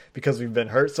types because we've been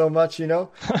hurt so much,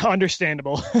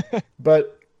 Understandable.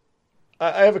 But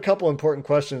I have a couple important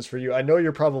questions for you. I know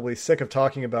you're probably sick of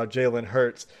talking about Jalen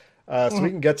Hurts. So we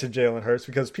can get to Jalen Hurts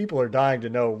because people are dying to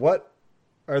know what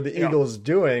are the Eagles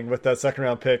doing with that second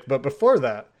round pick. But before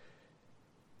that,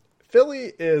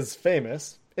 Philly is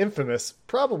infamous,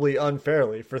 probably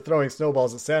unfairly, for throwing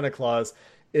snowballs at Santa Claus.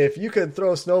 If you could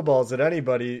throw snowballs at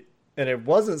anybody and it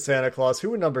wasn't Santa Claus,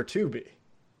 who would number 2 be?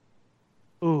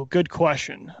 Ooh, good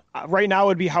question. Right now it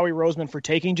would be Howie Roseman for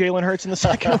taking Jalen Hurts in the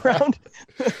second round.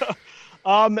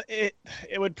 It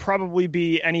would probably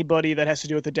be anybody that has to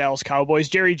do with the Dallas Cowboys.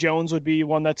 Jerry Jones would be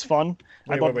one that's fun.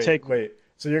 I'd love to take. Wait.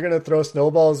 So you're going to throw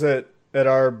snowballs at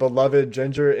our beloved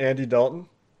Ginger Andy Dalton?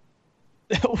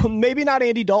 Maybe not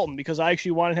Andy Dalton, because I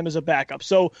actually wanted him as a backup.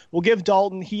 So we'll give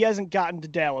Dalton. He hasn't gotten to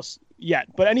Dallas yet,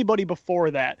 but anybody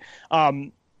before that.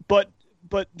 But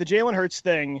the Jalen Hurts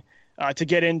thing, to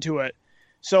get into it.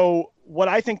 So what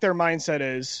I think their mindset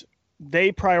is,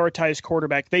 they prioritize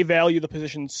quarterback. They value the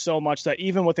position so much that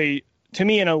even with an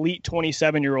elite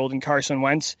 27-year-old in Carson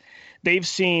Wentz, they've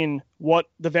seen what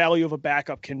the value of a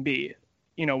backup can be.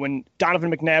 When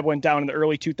Donovan McNabb went down in the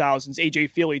early 2000s, A.J.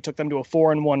 Feely took them to a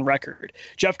 4-1 record.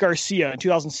 Jeff Garcia in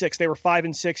 2006, they were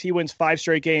 5-6. He wins 5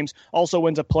 straight games, also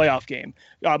wins a playoff game.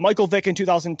 Michael Vick in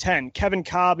 2010, Kevin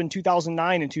Cobb in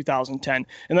 2009 and 2010.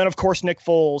 And then, of course, Nick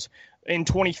Foles in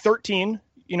 2013,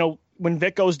 when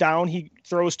Vick goes down, he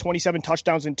throws 27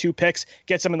 touchdowns and 2 picks,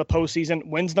 gets them in the postseason,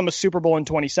 wins them a Super Bowl in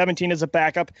 2017 as a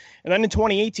backup, and then in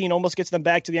 2018 almost gets them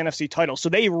back to the NFC title. So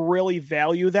they really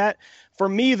value that. For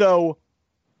me, though,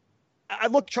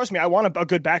 trust me, I want a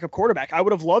good backup quarterback. I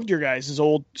would have loved your guys'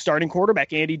 old starting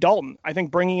quarterback, Andy Dalton. I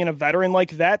think bringing in a veteran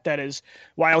like that is,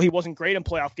 while he wasn't great in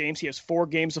playoff games, he has 4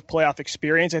 games of playoff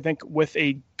experience. I think with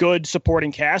a good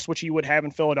supporting cast, which he would have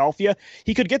in Philadelphia,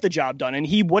 he could get the job done. And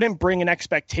he wouldn't bring an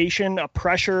expectation, a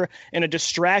pressure, and a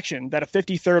distraction that a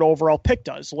 53rd overall pick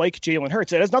does, like Jalen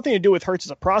Hurts. It has nothing to do with Hurts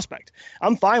as a prospect.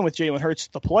 I'm fine with Jalen Hurts,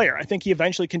 the player. I think he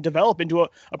eventually can develop into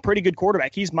a pretty good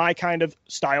quarterback. He's my kind of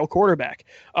style quarterback.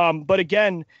 But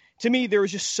again, to me, there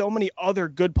is just so many other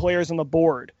good players on the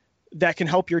board that can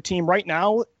help your team right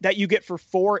now that you get for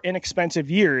 4 inexpensive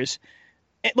years.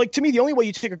 like, to me, the only way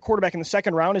you take a quarterback in the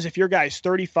second round is if your guy's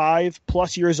 35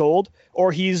 plus years old,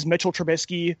 or he's Mitchell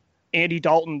Trubisky, Andy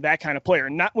Dalton, that kind of player.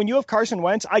 Not when you have Carson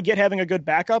Wentz. I get having a good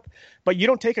backup, but you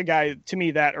don't take a guy, to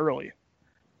me, that early.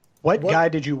 What guy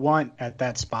did you want at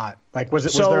that spot? Like, was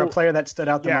there a player that stood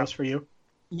out the most for you?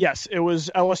 Yes, it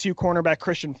was LSU cornerback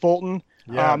Christian Fulton.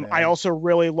 Yeah, I also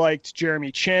really liked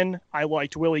Jeremy Chin. I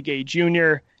liked Willie Gay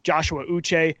Jr., Joshua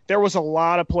Uche. There was a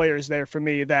lot of players there for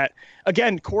me that,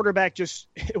 again, quarterback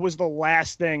it was the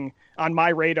last thing on my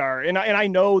radar. And I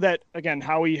know that, again,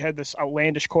 Howie had this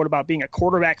outlandish quote about being a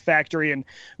quarterback factory. And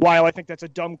while I think that's a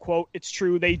dumb quote, it's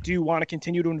true. They do want to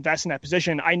continue to invest in that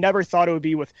position. I never thought it would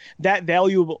be with that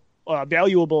valuable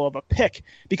of a pick,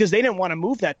 because they didn't want to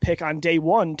move that pick on day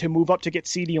one to move up to get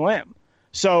CeeDee Lamb.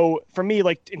 So for me,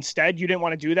 like, instead, you didn't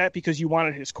want to do that because you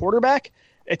wanted his quarterback.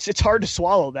 It's hard to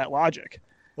swallow that logic.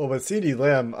 Well, but CeeDee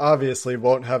Lamb obviously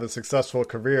won't have a successful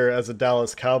career as a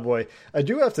Dallas Cowboy. I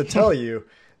do have to tell you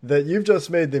that you've just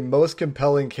made the most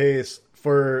compelling case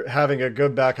for having a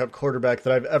good backup quarterback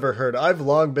that I've ever heard. I've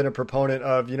long been a proponent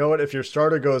of, you know what, if your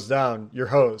starter goes down, you're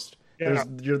hosed. Yeah.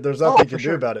 There's nothing you can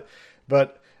do about it.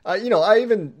 But I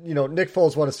even Nick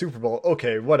Foles won a Super Bowl.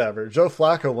 Okay, whatever. Joe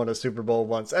Flacco won a Super Bowl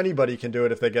once. Anybody can do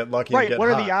it if they get lucky. Right. And get what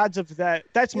hot. are the odds of that?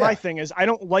 That's my thing, is I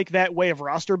don't like that way of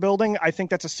roster building. I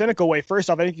think that's a cynical way. First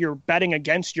off, I think you're betting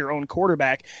against your own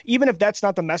quarterback. Even if that's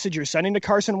not the message you're sending to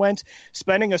Carson Wentz,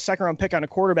 spending a second-round pick on a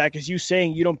quarterback is you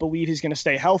saying you don't believe he's going to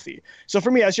stay healthy. So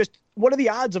for me, that's just, what are the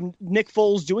odds of Nick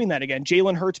Foles doing that again?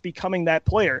 Jalen Hurts becoming that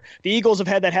player. The Eagles have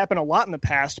had that happen a lot in the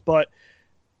past, but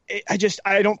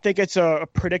I don't think it's a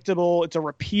predictable, it's a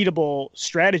repeatable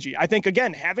strategy. I think,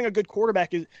 again, having a good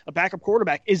quarterback, a backup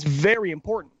quarterback, is very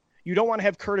important. You don't want to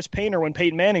have Curtis Painter when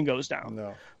Peyton Manning goes down.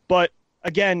 No. But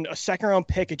again, a second round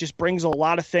pick, it just brings a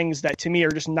lot of things that to me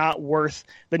are just not worth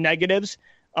the negatives.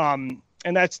 And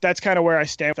that's kind of where I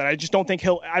stand with that. I just don't think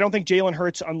Jalen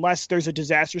Hurts, unless there's a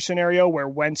disaster scenario where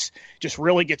Wentz just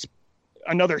really gets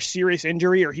another serious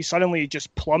injury or he suddenly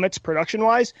just plummets production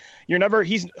wise,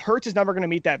 Hurts is never going to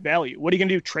meet that value. What are you going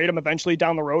to do? Trade him eventually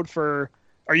down the road are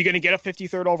you going to get a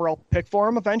 53rd overall pick for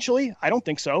him eventually? I don't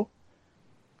think so.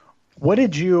 What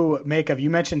did you make of, you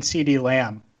mentioned CeeDee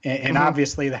Lamb, and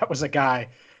obviously that was a guy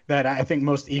that I think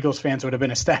most Eagles fans would have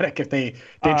been ecstatic if they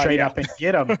did trade up and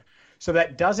get him. So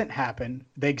that doesn't happen.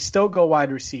 They still go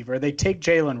wide receiver. They take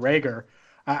Jalen Reagor.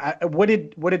 What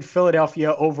did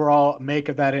Philadelphia overall make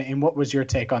of that, and what was your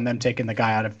take on them taking the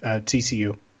guy out of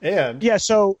TCU? And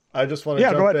so I just want to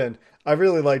jump in. I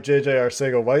really liked J.J.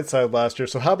 Arcega-Whiteside last year.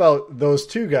 So how about those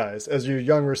two guys as your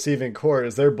young receiving core?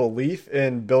 Is there belief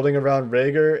in building around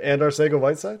Reagor and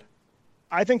Arcega-Whiteside?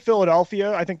 I think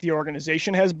the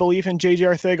organization has belief in J.J.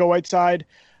 Arcega-Whiteside.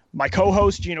 My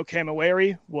co-host, Gino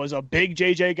Camilleri, was a big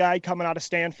J.J. guy coming out of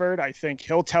Stanford. I think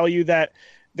he'll tell you that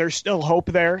there's still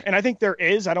hope there. And I think there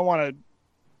is. I don't want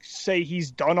to say he's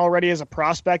done already as a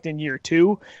prospect in year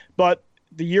two, but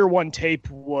the year one tape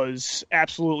was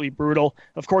absolutely brutal.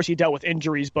 Of course, he dealt with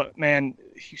injuries, but man,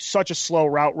 he's such a slow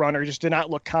route runner. Just did not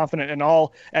look confident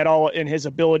at all in his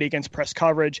ability against press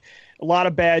coverage. A lot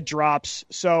of bad drops.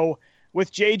 So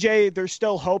with JJ, there's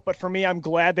still hope, but for me, I'm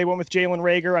glad they went with Jalen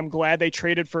Reagor. I'm glad they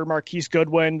traded for Marquise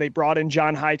Goodwin. They brought in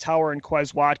John Hightower and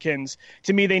Quez Watkins.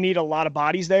 To me, they need a lot of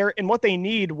bodies there. And what they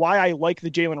need, why I like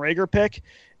the Jalen Reagor pick,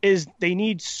 is they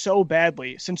need so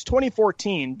badly. Since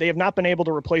 2014, they have not been able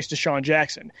to replace Deshaun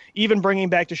Jackson. Even bringing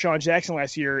back Deshaun Jackson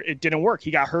last year, it didn't work. He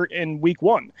got hurt in week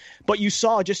one. But you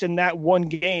saw just in that one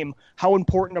game how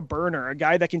important a burner, a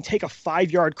guy that can take a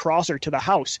 5-yard crosser to the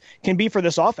house, can be for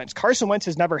this offense. Carson Wentz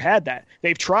has never had that.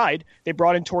 They've tried. They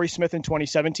brought in Torrey Smith in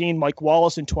 2017, Mike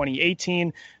Wallace in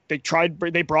 2018. They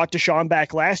brought Deshaun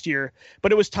back last year,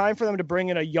 but it was time for them to bring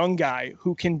in a young guy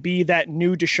who can be that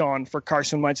new Deshaun for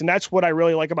Carson Wentz. And that's what I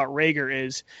really like about Reagor,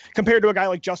 is compared to a guy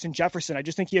like Justin Jefferson, I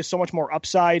just think he has so much more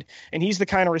upside, and he's the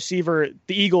kind of receiver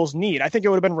the Eagles need. I think it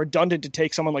would have been redundant to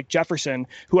take someone like Jefferson,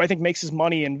 who I think makes his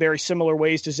money in very similar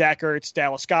ways to Zach Ertz,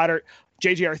 Dallas Goedert,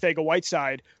 J.J.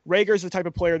 Arcega-Whiteside. Reagor's the type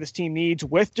of player this team needs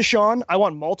with Deshaun. I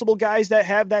want multiple guys that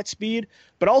have that speed,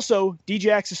 but also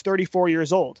Djax is 34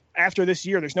 years old. After this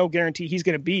year, there's no guarantee he's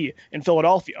going to be in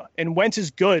Philadelphia. And Wentz is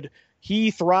good.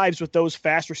 He thrives with those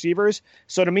fast receivers.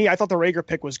 So to me, I thought the Reagor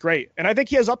pick was great. And I think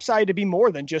he has upside to be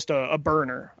more than just a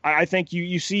burner. I think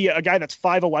you see a guy that's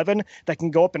 5'11", that can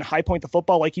go up and high point the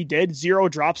football like he did, 0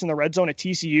 drops in the red zone at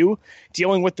TCU,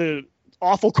 dealing with the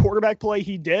awful quarterback play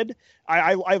he did.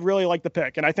 I really like the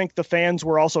pick, and I think the fans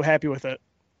were also happy with it.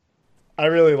 I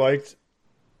really liked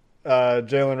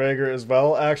Jalen Reagor as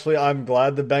well. Actually, I'm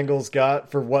glad the Bengals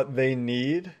got for what they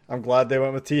need. I'm glad they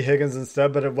went with T. Higgins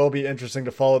instead, but it will be interesting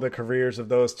to follow the careers of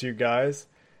those two guys.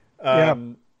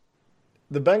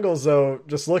 The Bengals, though,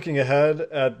 just looking ahead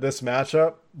at this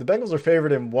matchup, the Bengals are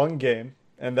favored in one game,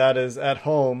 and that is at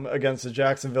home against the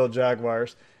Jacksonville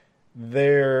Jaguars.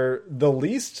 They're the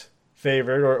least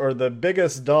favored or the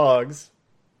biggest dogs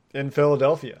in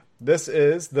Philadelphia. This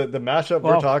is the matchup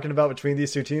we're talking about between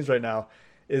these two teams right now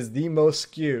is the most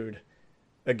skewed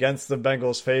against the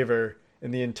Bengals' favor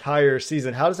in the entire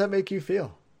season. How does that make you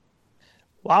feel?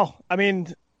 Wow. I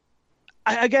mean,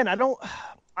 I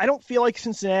don't feel like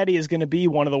Cincinnati is going to be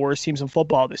one of the worst teams in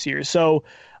football this year. So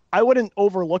I wouldn't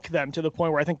overlook them to the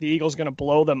point where I think the Eagles are going to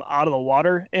blow them out of the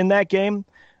water in that game.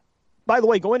 By the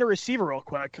way, going to receiver real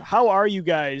quick, how are you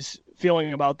guys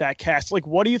feeling about that cast? Like,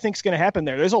 what do you think is going to happen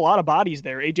there? There's a lot of bodies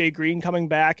there. AJ Green coming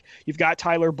back. You've got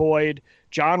Tyler Boyd,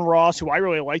 John Ross, who I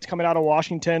really liked coming out of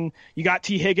Washington. You got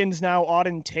T. Higgins now,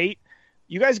 Auden Tate.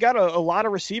 You guys got a lot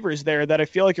of receivers there that I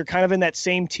feel like you're kind of in that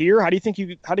same tier. How do you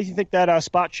think that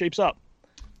spot shapes up?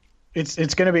 It's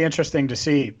going to be interesting to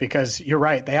see because you're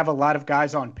right. They have a lot of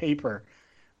guys on paper,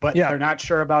 but they're not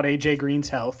sure about AJ Green's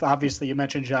health. Obviously, you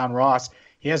mentioned John Ross.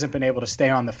 He hasn't been able to stay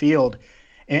on the field.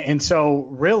 And so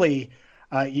really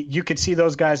you could see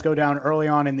those guys go down early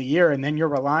on in the year, and then you're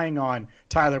relying on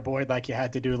Tyler Boyd like you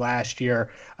had to do last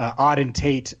year, Auden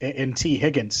Tate, and T.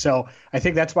 Higgins. So I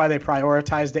think that's why they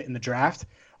prioritized it in the draft.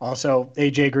 Also,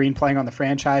 A.J. Green playing on the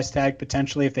franchise tag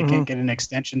potentially if they can't get an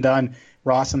extension done,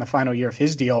 Ross in the final year of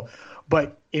his deal.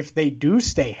 But if they do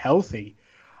stay healthy,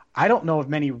 I don't know of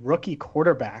many rookie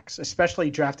quarterbacks, especially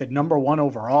drafted number 1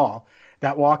 overall,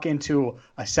 that walk into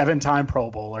a 7-time Pro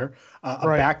Bowler, a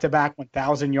back-to-back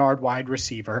 1,000-yard wide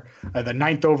receiver, the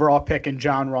 9th overall pick in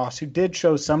John Ross, who did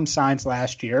show some signs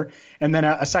last year, and then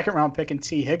a second-round pick in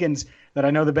T. Higgins that I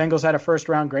know the Bengals had a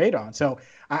first-round grade on. So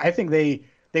I think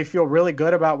they feel really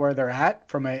good about where they're at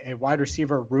from a wide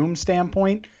receiver room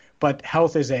standpoint, but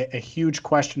health is a huge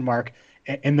question mark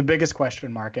and the biggest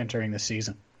question mark entering the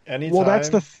season. Well, that's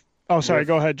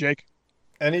go ahead, Jake.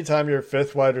 Anytime your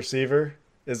 5th wide receiver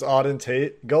is Auden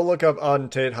Tate, go look up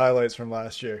Auden Tate highlights from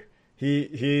last year.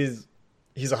 He's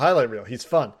a highlight reel. He's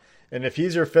fun. And if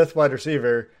he's your 5th wide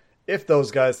receiver, if those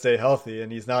guys stay healthy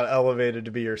and he's not elevated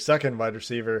to be your 2nd wide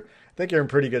receiver, I think you're in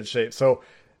pretty good shape. So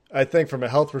I think from a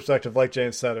health perspective, like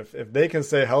James said, if they can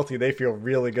stay healthy, they feel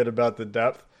really good about the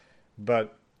depth.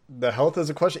 But the health is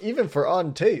a question, even for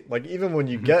Auden Tate. Like, even when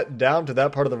you get down to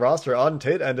that part of the roster, Auden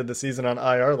Tate ended the season on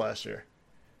IR last year.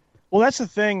 Well, that's the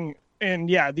thing. And,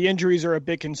 the injuries are a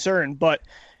big concern. But,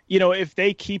 if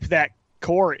they keep that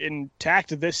core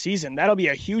intact this season, that'll be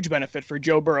a huge benefit for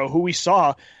Joe Burrow, who we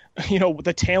saw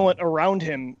the talent around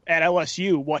him at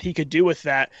LSU, what he could do with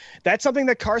that. That's something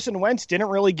that Carson Wentz didn't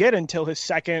really get until his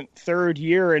 2nd, 3rd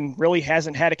year and really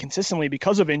hasn't had it consistently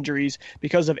because of injuries,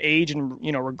 because of age and,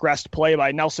 regressed play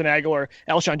by Nelson Aguilar,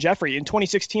 Alshon Jeffrey. In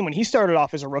 2016, when he started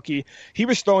off as a rookie, he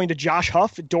was throwing to Josh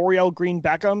Huff, Dorial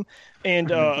Green-Beckham,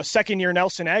 and a second-year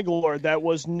Nelson Aguilar that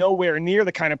was nowhere near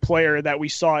the kind of player that we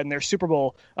saw in their Super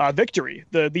Bowl victory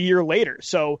the year later.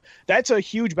 So that's a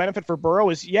huge benefit for Burrow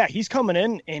is, he's coming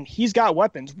in and he's got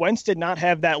weapons. Wentz did not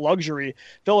have that luxury.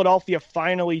 Philadelphia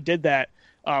finally did that,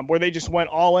 where they just went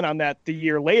all in on that the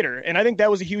year later. And I think that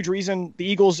was a huge reason the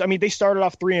Eagles, they started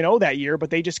off 3-0 that year,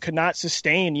 but they just could not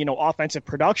sustain, offensive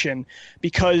production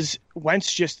because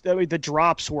Wentz the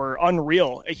drops were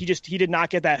unreal. He did not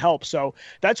get that help. So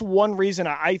that's one reason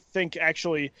I think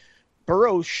actually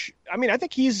Burrow, I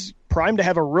think he's primed to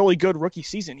have a really good rookie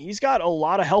season. He's got a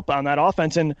lot of help on that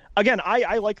offense. And again,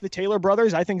 I like the Taylor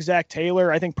brothers. I think Zach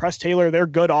Taylor, I think Press Taylor, they're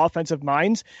good offensive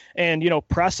minds. And,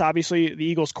 Press, obviously the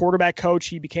Eagles quarterback coach,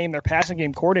 he became their passing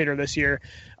game coordinator this year.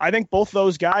 I think both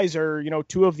those guys are,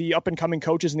 2 of the up and coming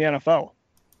coaches in the NFL.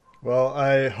 Well,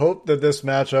 I hope that this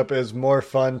matchup is more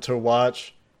fun to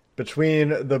watch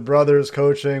between the brothers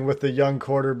coaching with the young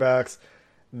quarterbacks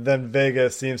than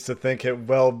Vegas seems to think it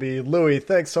will be. Louis,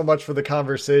 thanks so much for the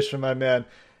conversation, my man.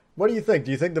 What do you think?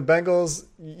 Do you think the Bengals,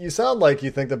 you sound like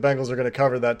you think the Bengals are going to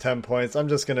cover that 10 points. I'm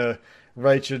just going to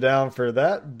write you down for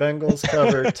that. Bengals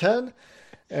cover 10.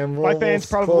 And my fans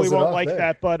probably won't like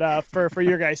that, but for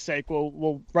your guys' sake,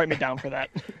 we'll write me down for that.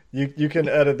 You can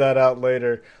edit that out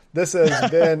later. This has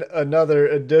been another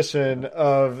edition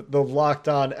of the Locked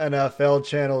On NFL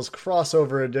Channel's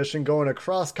crossover edition, going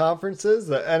across conferences,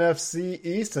 the NFC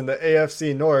East and the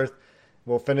AFC North.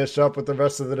 We'll finish up with the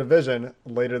rest of the division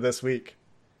later this week.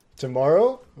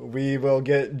 Tomorrow, we will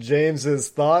get James's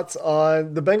thoughts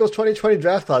on the Bengals 2020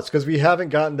 draft thoughts, because we haven't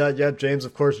gotten that yet. James,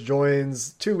 of course,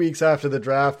 joins 2 weeks after the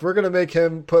draft. We're going to make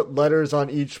him put letters on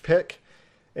each pick,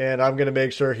 and I'm going to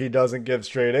make sure he doesn't give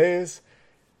straight A's.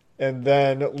 And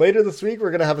then later this week,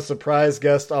 we're going to have a surprise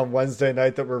guest on Wednesday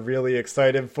night that we're really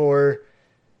excited for.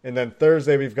 And then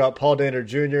Thursday, we've got Paul Dehner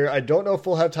Jr. I don't know if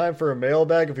we'll have time for a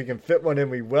mailbag. If we can fit one in,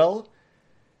 we will.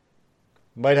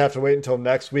 Might have to wait until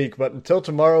next week. But until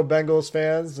tomorrow, Bengals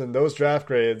fans and those draft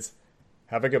grades,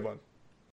 have a good one.